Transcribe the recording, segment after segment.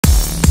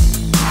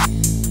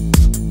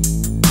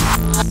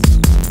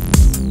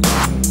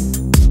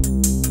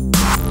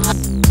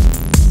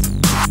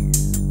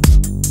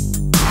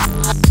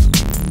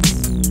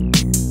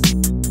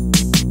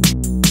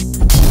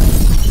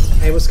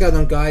going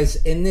on, guys?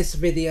 In this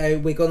video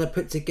we're going to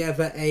put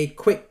together a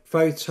quick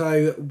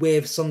photo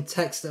with some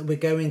text that we're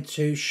going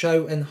to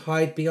show and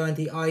hide behind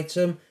the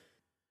item.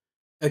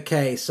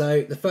 Okay,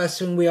 so the first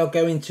thing we are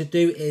going to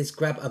do is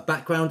grab a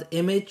background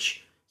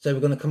image. So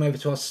we're going to come over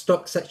to our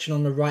stock section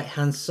on the right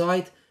hand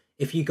side.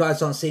 If you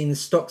guys aren't seeing the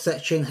stock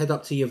section, head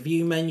up to your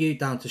view menu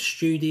down to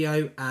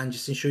studio and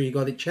just ensure you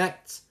got it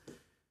checked.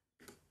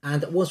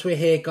 And once we're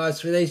here,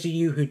 guys, for those of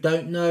you who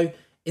don't know,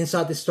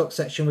 inside the stock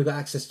section, we've got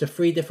access to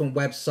 3 different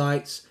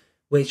websites,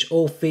 which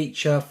all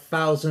feature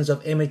thousands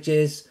of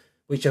images,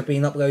 which have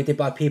been uploaded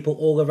by people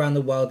all around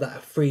the world that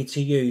are free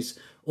to use.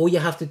 All you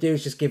have to do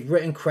is just give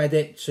written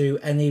credit to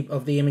any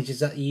of the images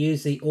that you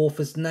use, the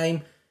author's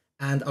name,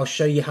 and I'll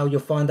show you how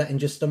you'll find that in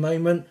just a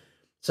moment.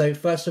 So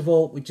first of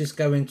all, we're just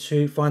going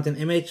to find an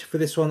image. For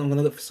this one, I'm going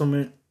to look for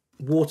something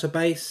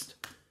water-based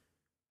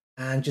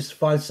and just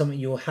find something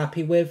you're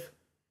happy with.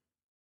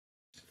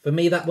 For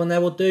me, that one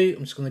there will do.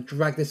 I'm just going to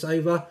drag this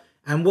over.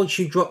 And once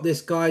you drop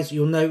this, guys,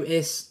 you'll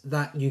notice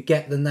that you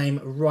get the name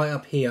right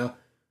up here.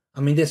 I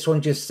mean, this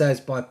one just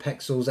says by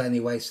Pexels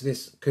anyway, so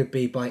this could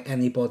be by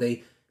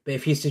anybody. But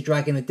if you used to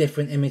drag in a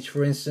different image,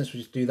 for instance,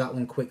 we'll just do that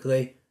one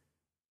quickly.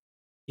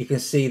 You can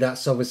see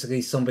that's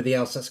obviously somebody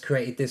else that's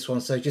created this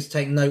one. So just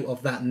take note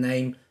of that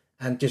name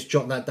and just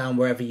jot that down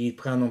wherever you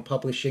plan on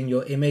publishing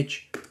your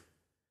image.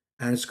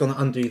 And it's going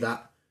to undo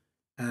that.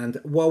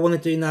 And what I want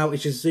to do now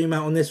is just zoom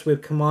out on this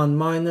with Command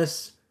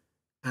minus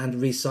and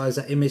resize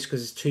that image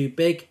because it's too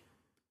big.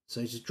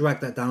 So just drag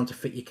that down to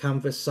fit your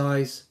canvas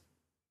size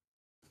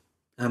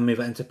and move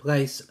it into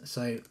place.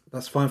 So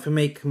that's fine for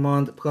me.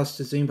 Command plus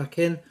to zoom back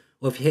in.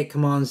 Or if you hit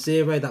Command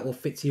 0, that will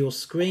fit to your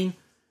screen.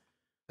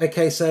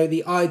 Okay, so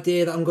the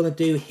idea that I'm going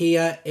to do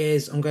here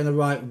is I'm going to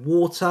write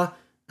water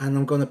and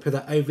I'm going to put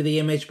it over the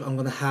image, but I'm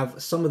going to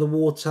have some of the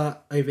water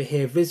over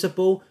here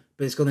visible,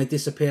 but it's going to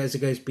disappear as it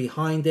goes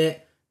behind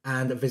it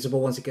and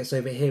visible once it gets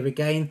over here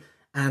again,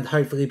 and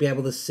hopefully be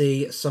able to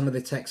see some of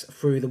the text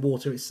through the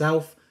water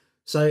itself.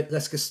 So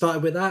let's get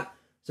started with that.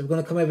 So we're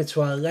going to come over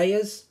to our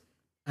layers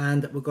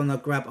and we're going to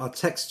grab our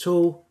text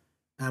tool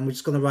and we're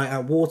just going to write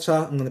out water.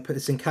 I'm going to put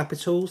this in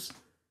capitals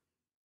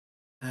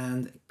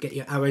and get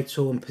your arrow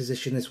tool and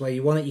position this where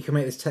you want it. You can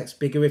make this text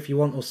bigger if you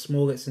want or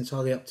smaller, it's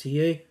entirely up to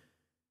you.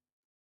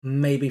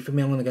 Maybe for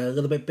me, I'm going to go a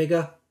little bit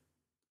bigger.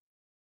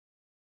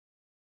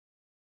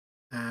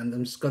 And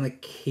I'm just going to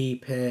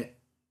keep it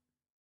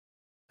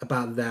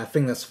about there. I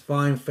think that's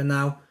fine for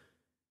now.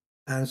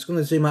 And I'm just going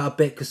to zoom out a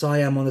bit because I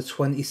am on a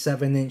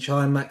 27-inch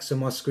iMac, so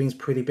my screen's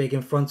pretty big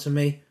in front of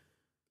me.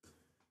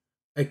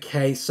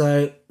 Okay,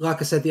 so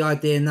like I said, the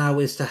idea now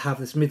is to have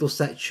this middle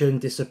section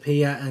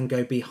disappear and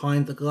go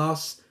behind the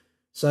glass.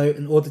 So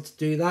in order to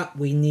do that,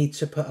 we need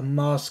to put a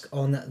mask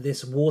on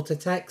this water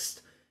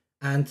text.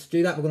 And to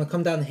do that, we're going to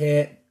come down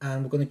here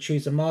and we're going to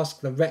choose a mask,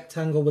 the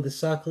rectangle with a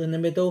circle in the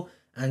middle,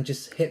 and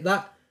just hit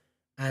that.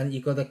 And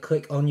you've got to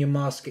click on your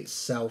mask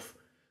itself.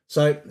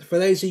 So for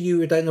those of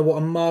you who don't know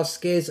what a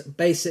mask is,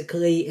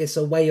 basically it's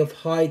a way of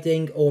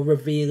hiding or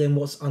revealing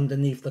what's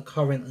underneath the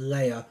current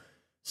layer.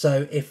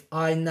 So if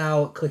I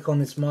now click on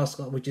this mask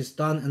like we just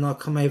done, and I'll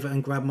come over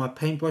and grab my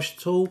paintbrush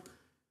tool,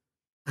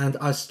 and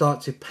I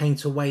start to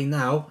paint away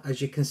now,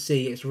 as you can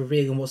see, it's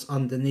revealing what's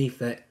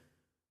underneath it.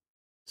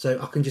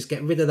 So I can just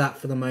get rid of that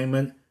for the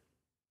moment.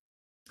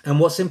 And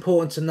what's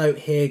important to note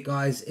here,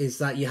 guys, is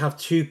that you have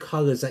 2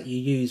 colors that you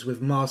use with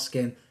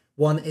masking.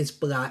 One is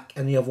black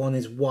and the other one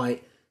is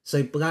white.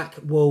 So black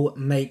will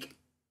make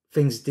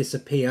things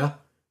disappear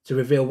to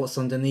reveal what's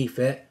underneath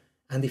it.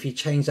 And if you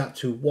change that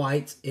to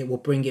white, it will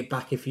bring it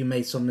back if you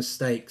made some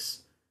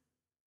mistakes.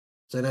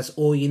 So that's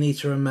all you need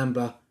to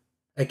remember.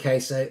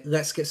 Okay, so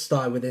let's get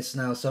started with this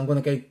now. So I'm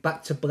going to go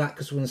back to black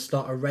because we're going to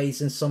start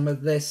erasing some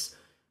of this.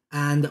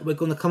 And we're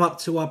going to come up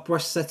to our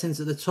brush settings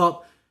at the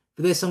top.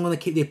 For this, I'm going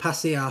to keep the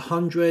opacity at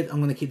 100. I'm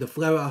going to keep the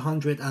flow at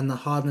 100 and the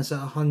hardness at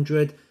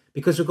 100.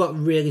 Because we've got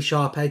really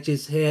sharp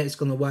edges here, it's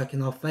going to work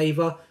in our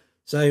favour.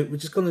 So we're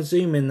just going to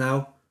zoom in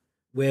now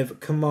with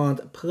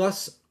Command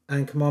plus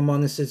and Command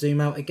minus to zoom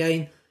out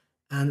again.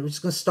 And we're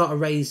just going to start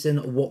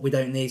erasing what we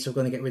don't need. So we're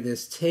going to get rid of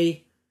this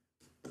T.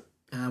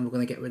 And we're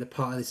going to get rid of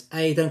part of this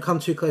A. Don't come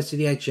too close to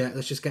the edge yet.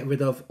 Let's just get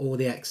rid of all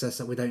the excess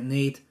that we don't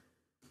need.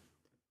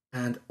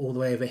 And all the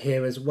way over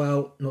here as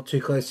well. Not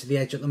too close to the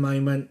edge at the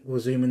moment. We'll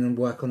zoom in and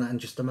work on that in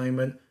just a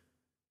moment.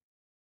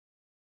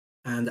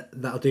 And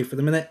that'll do for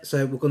the minute.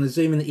 So we're going to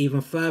zoom in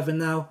even further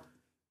now.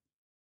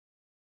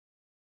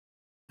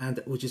 And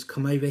we'll just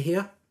come over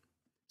here.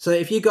 So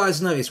if you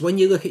guys notice, when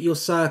you look at your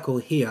circle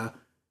here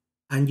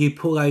and you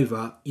pull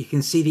over, you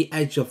can see the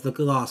edge of the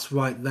glass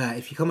right there.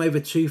 If you come over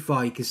too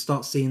far, you can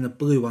start seeing the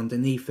blue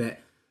underneath it.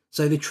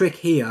 So the trick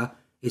here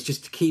is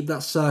just to keep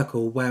that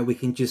circle where we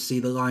can just see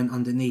the line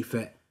underneath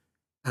it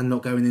and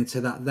not going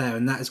into that there.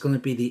 And that is going to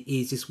be the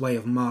easiest way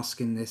of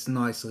masking this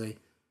nicely.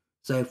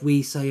 So if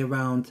we say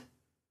around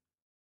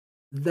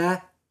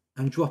there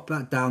and drop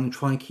that down and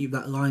try and keep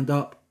that lined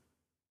up,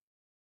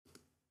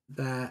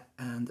 there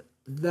and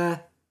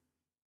there,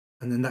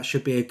 and then that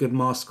should be a good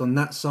mask on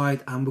that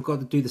side. And we've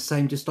got to do the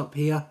same just up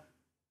here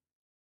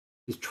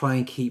Just try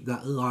and keep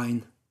that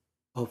line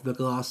of the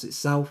glass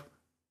itself.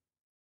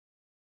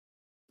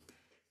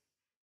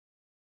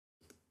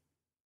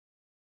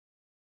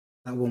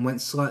 That one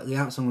went slightly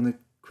out, so I'm going to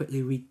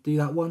quickly redo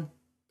that one.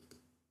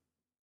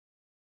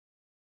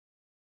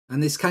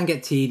 And this can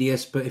get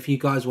tedious, but if you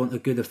guys want a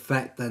good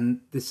effect,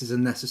 then this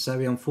isn't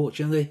necessary,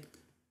 unfortunately.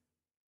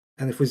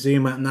 And if we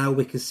zoom out now,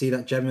 we can see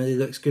that generally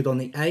looks good on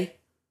the A.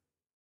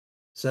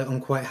 So I'm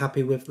quite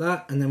happy with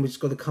that. And then we just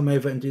got to come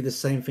over and do the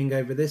same thing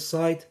over this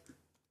side.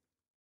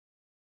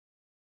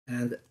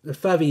 And the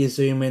further you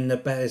zoom in, the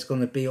better it's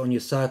going to be on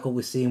your circle.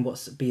 We're seeing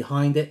what's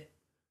behind it.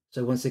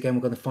 So once again,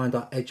 we're going to find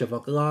our edge of our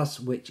glass,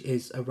 which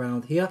is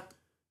around here.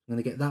 I'm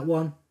going to get that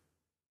one.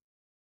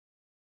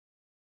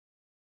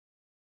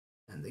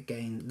 And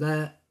again,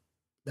 there,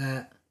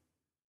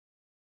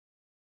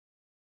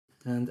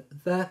 and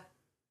there.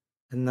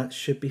 And that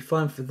should be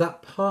fine for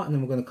that part. And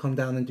then we're going to come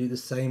down and do the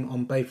same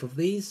on both of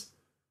these.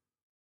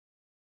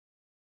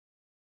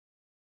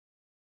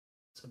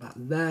 So about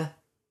there.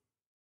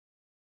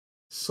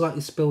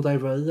 Slightly spilled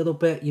over a little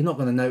bit. You're not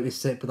going to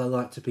notice it, but I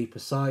like to be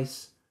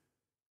precise.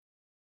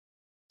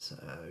 So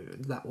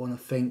that one, I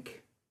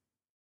think.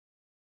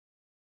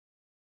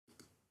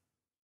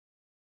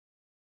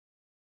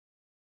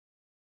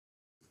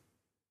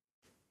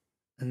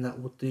 And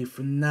that will do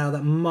for now.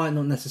 That might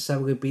not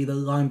necessarily be the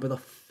line, but I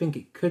think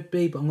it could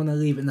be. But I'm going to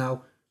leave it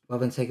now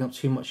rather than taking up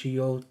too much of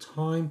your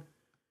time.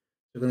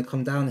 So we're going to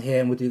come down here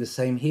and we'll do the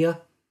same here.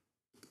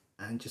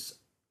 And just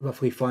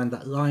roughly find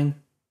that line.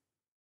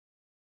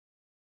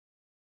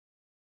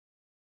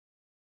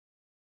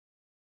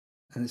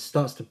 And it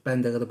starts to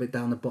bend a little bit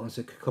down the bottom,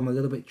 so it could come a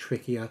little bit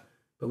trickier.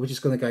 But we're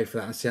just going to go for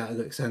that and see how it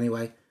looks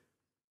anyway.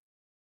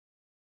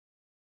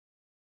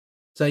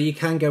 So you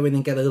can go in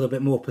and get a little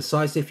bit more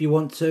precise if you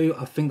want to.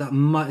 I think that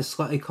might have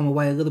slightly come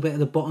away a little bit at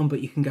the bottom,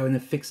 but you can go in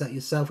and fix that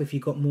yourself if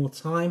you've got more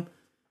time.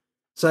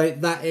 So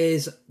that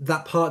is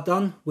that part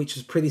done, which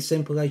is pretty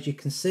simple, as you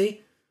can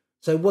see.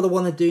 So what I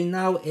want to do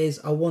now is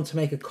I want to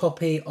make a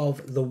copy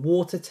of the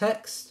water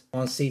text.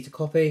 Command C to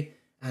copy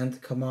and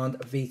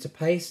Command V to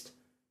paste.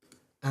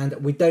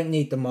 And we don't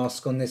need the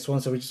mask on this one,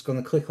 so we're just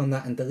going to click on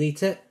that and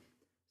delete it.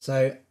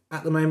 So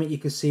at the moment you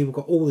can see we've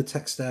got all the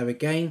text there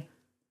again.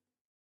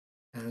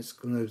 And I'm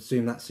just going to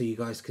zoom that so you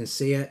guys can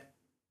see it.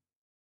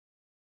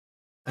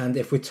 And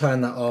if we turn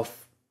that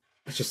off,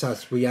 it's just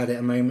as we had it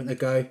a moment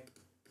ago.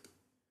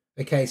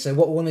 Okay, so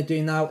what we want to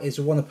do now is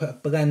we want to put a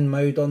blend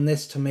mode on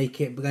this to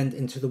make it blend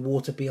into the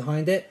water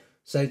behind it.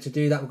 So to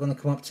do that, we're going to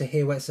come up to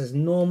here where it says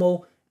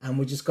normal, and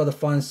we just got to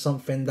find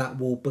something that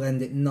will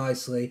blend it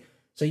nicely.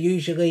 So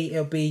usually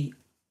it'll be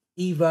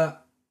either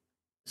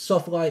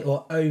soft light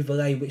or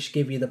overlay, which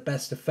give you the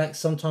best effect.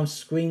 Sometimes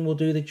screen will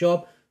do the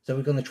job. So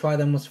we're going to try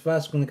them ones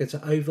first. We're going to go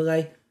to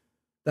overlay.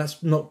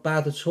 That's not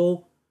bad at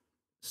all.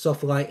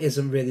 Soft light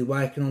isn't really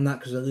working on that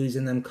because we're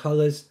losing them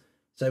colors.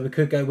 So we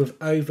could go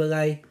with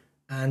overlay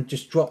and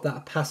just drop that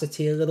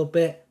opacity a little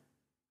bit,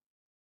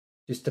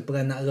 just to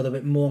blend that a little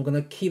bit more. I'm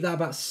going to keep that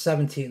about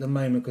 70 at the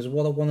moment, because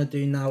what I want to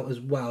do now as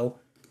well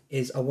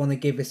is I want to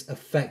give this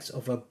effect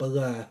of a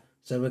blur.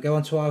 So we'll go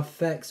onto our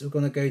effects. We're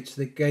going to go to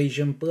the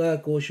Gaussian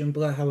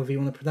blur, however you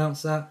want to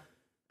pronounce that.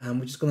 And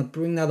we're just going to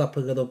bring that up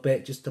a little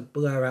bit just to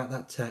blur out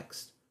that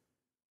text.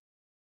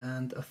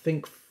 And I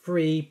think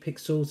 3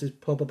 pixels is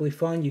probably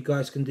fine. You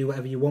guys can do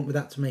whatever you want with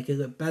that to make it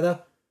look better.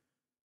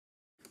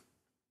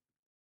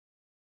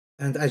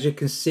 And as you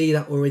can see,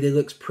 that already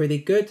looks pretty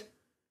good.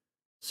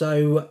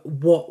 So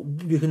what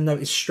you can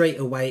notice straight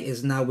away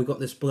is now we've got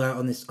this blur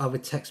on this other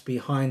text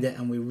behind it,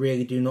 and we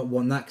really do not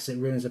want that because it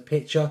ruins the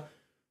picture.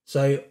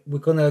 So we're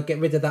going to get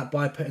rid of that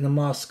by putting a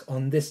mask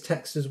on this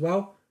text as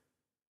well.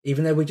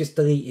 Even though we just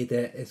deleted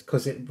it, it's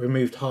because it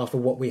removed half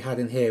of what we had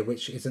in here,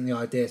 which isn't the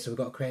idea. So we've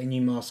got to create a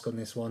new mask on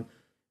this one.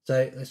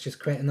 So let's just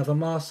create another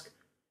mask.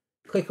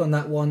 Click on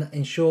that one.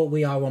 Ensure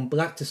we are on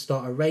black to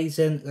start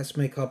erasing. Let's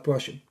make our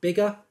brush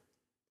bigger.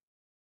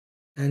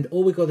 And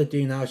all we've got to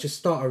do now is just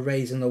start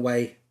erasing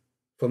away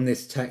from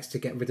this text to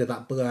get rid of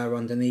that blur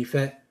underneath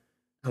it.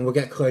 And we'll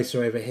get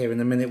closer over here in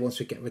a minute once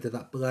we get rid of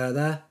that blur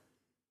there.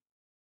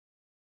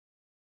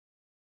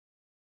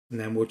 And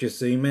then we'll just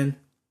zoom in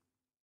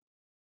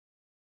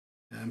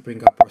and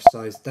bring our brush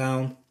size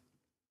down.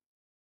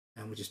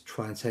 And we'll just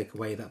try and take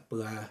away that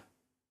blur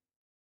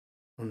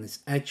on this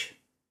edge.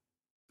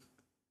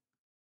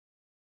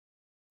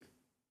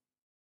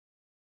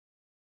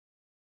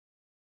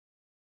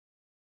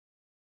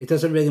 It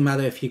doesn't really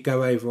matter if you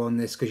go over on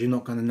this because you're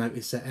not going to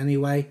notice it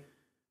anyway.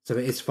 So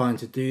it is fine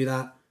to do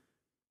that.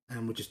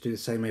 And we'll just do the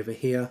same over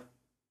here.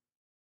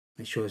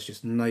 Make sure there's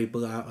just no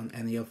blur on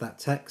any of that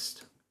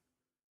text,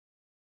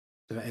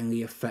 so it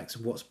only affects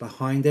what's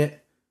behind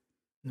it.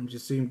 And we'll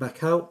just zoom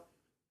back out.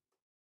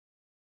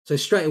 So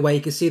straight away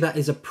you can see that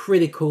is a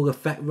pretty cool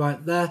effect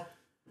right there.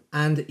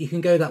 And you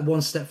can go that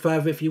one step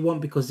further if you want,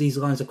 because these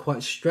lines are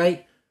quite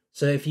straight.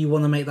 So if you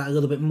want to make that a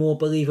little bit more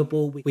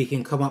believable, we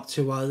can come up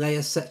to our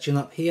layer section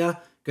up here,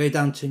 go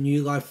down to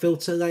new live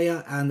filter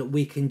layer, and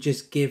we can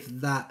just give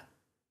that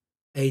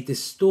a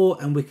distort,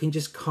 and we can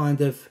just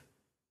kind of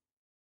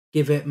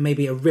give it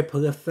maybe a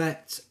ripple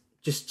effect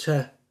just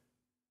to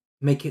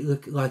make it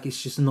look like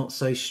it's just not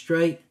so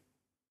straight.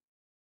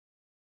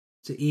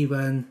 To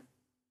even,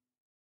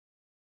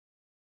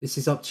 this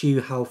is up to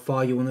you how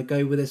far you want to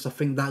go with this. I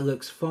think that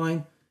looks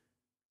fine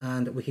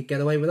and we could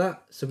get away with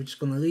that. So we're just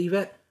going to leave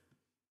it.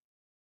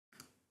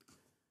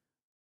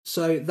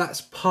 So that's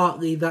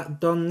partly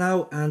that done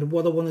now. And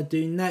what I want to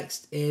do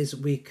next is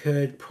we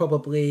could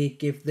probably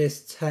give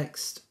this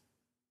text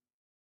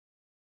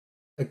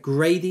a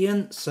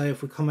gradient. So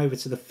if we come over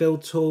to the fill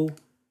tool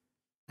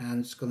and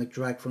it's going to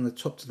drag from the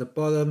top to the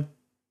bottom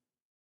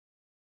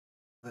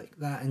like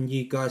that, and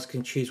you guys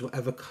can choose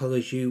whatever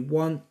colors you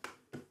want.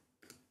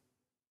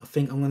 I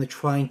think I'm going to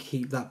try and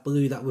keep that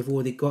blue that we've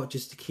already got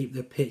just to keep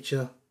the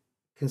picture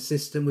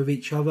consistent with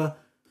each other.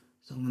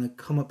 So I'm going to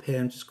come up here,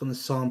 I'm just going to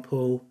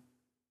sample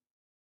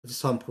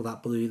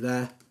that blue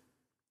there,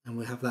 and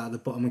we'll have that at the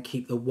bottom and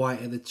keep the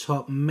white at the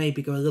top.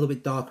 Maybe go a little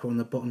bit darker on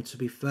the bottom, to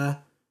be fair.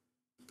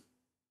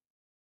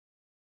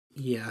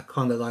 Yeah, I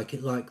kind of like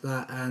it like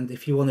that. And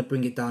if you want to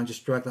bring it down,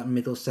 just drag that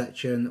middle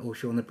section, or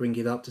if you want to bring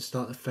it up to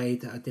start the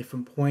fade at a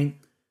different point.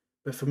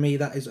 But for me,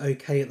 that is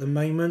okay at the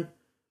moment.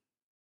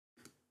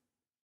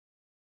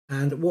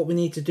 And what we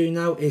need to do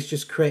now is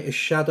just create a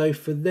shadow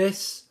for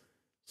this.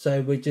 So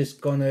we're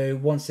just going to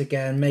once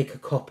again make a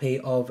copy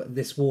of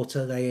this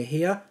water layer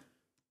here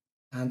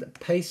and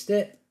paste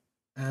it.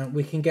 And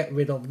we can get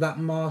rid of that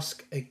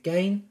mask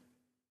again.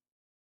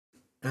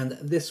 And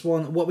this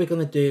one, what we're going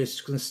to do is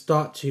going to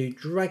start to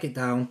drag it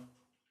down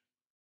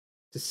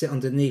to sit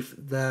underneath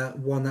the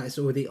one that is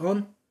already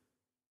on.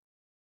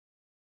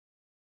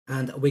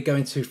 And we're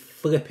going to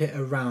flip it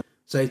around.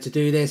 So to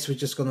do this, we're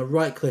just going to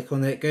right click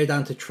on it, go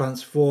down to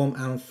transform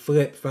and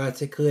flip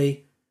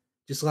vertically,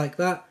 just like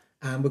that.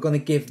 And we're going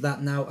to give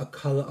that now a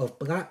color of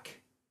black.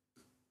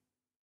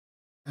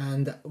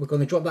 And we're going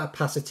to drop that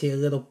opacity a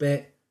little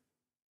bit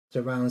to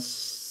around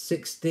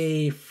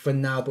 60 for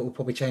now, but we'll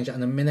probably change that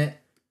in a minute.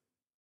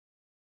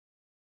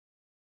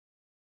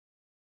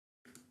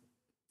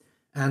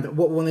 And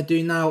what we want to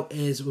do now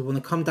is we want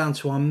to come down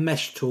to our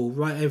mesh tool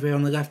right over here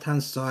on the left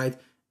hand side,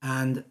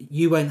 and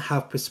you won't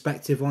have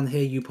perspective on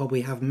here, you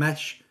probably have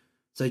mesh.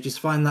 So just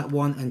find that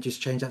one and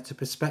just change that to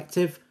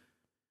perspective.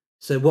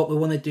 So what we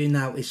want to do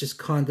now is just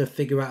kind of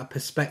figure out a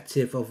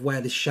perspective of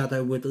where the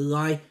shadow would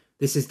lie.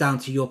 This is down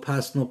to your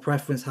personal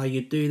preference how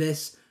you do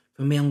this.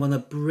 For me, I'm going to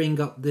bring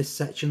up this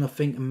section, I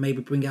think, and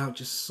maybe bring it out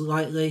just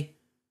slightly.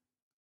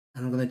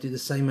 And I'm going to do the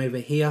same over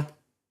here.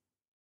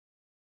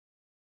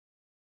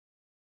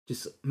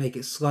 Just make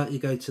it slightly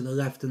go to the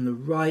left and the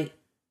right.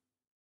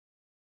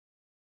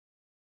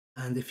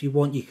 And if you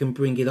want, you can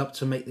bring it up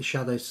to make the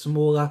shadow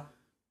smaller.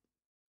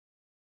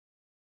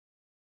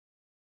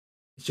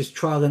 It's just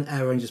trial and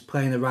error and just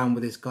playing around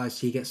with this, guys,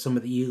 so you get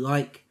something that you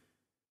like.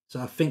 So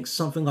I think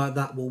something like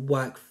that will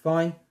work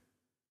fine.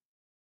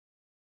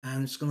 And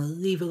I'm just going to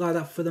leave it like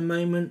that for the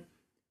moment.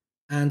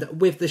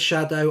 And with the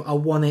shadow, I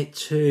want it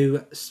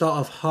to start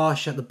off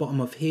harsh at the bottom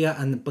of here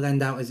and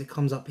blend out as it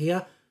comes up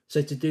here.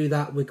 So to do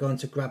that, we're going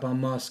to grab our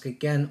mask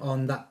again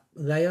on that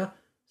layer.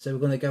 So we're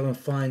going to go and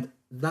find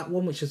that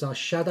one, which is our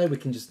shadow. We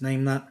can just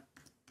name that.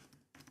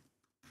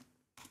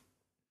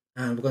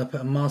 And we're going to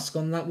put a mask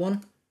on that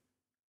one.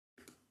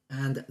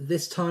 And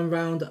this time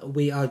round,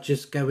 we are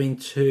just going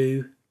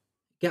to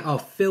get our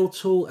fill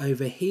tool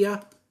over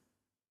here.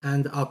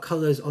 And our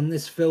colors on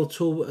this fill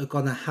tool are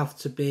going to have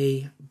to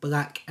be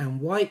black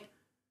and white.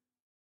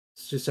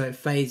 Just so it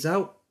fades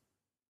out.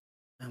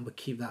 And we'll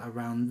keep that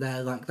around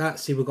there like that.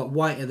 See, we've got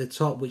white at the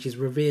top, which is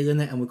revealing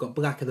it, and we've got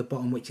black at the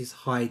bottom, which is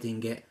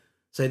hiding it.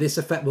 So this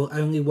effect will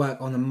only work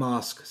on a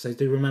mask. So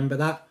do remember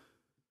that.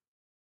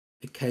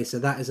 Okay, so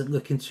that isn't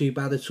looking too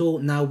bad at all.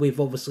 Now we've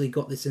obviously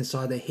got this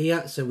inside of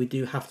here, so we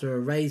do have to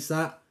erase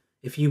that.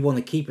 If you want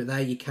to keep it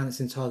there, you can.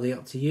 It's entirely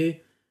up to you.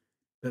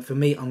 But for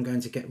me, I'm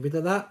going to get rid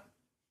of that.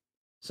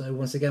 So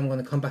once again, we're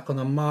going to come back on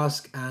our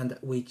mask and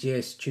we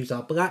just choose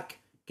our black,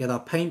 get our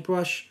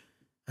paintbrush,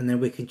 and then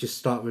we can just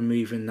start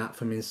removing that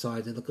from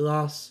inside of the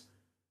glass.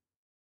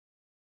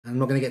 And I'm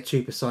not going to get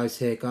too precise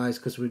here, guys,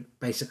 because we're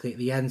basically at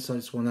the end, so I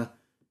just want to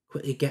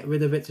quickly get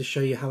rid of it to show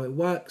you how it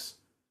works.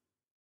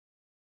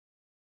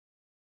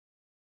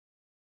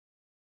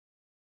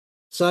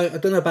 So I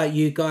don't know about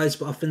you guys,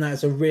 but I think that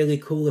is a really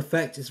cool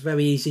effect. It's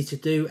very easy to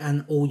do,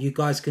 and all you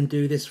guys can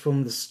do this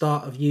from the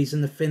start of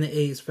using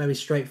Affinity. It's very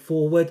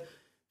straightforward.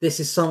 This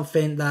is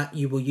something that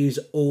you will use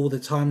all the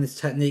time, this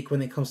technique,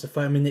 when it comes to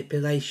photo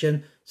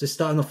manipulation. So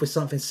starting off with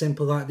something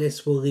simple like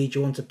this will lead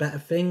you on to better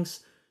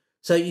things.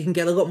 So you can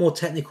get a lot more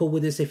technical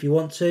with this if you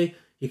want to.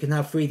 You can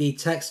have 3D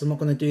text. I'm not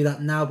going to do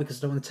that now because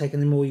I don't want to take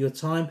any more of your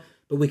time.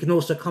 But we can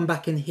also come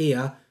back in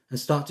here and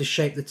start to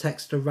shape the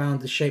text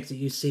around the shapes that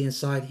you see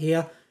inside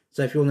here.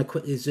 So if you want to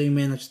quickly zoom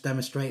in, I'll just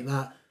demonstrate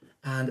that.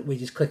 And we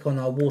just click on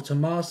our water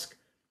mask.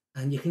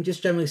 And you can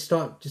just generally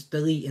start just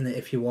deleting it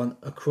if you want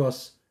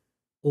across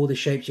all the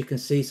shapes you can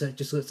see. So it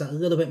just looks like a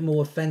little bit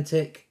more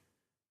authentic.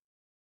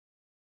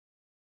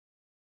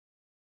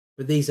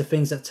 But these are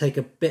things that take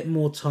a bit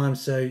more time,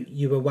 so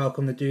you are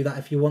welcome to do that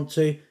if you want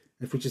to.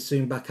 If we just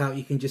zoom back out,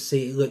 you can just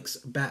see it looks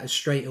better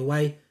straight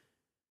away.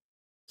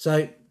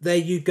 So there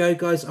you go,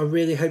 guys. I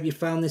really hope you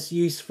found this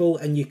useful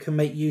and you can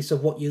make use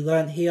of what you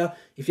learned here.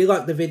 If you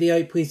liked the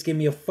video, please give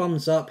me a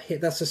thumbs up,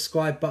 hit that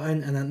subscribe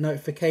button and that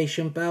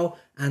notification bell,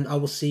 and I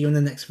will see you in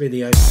the next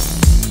video.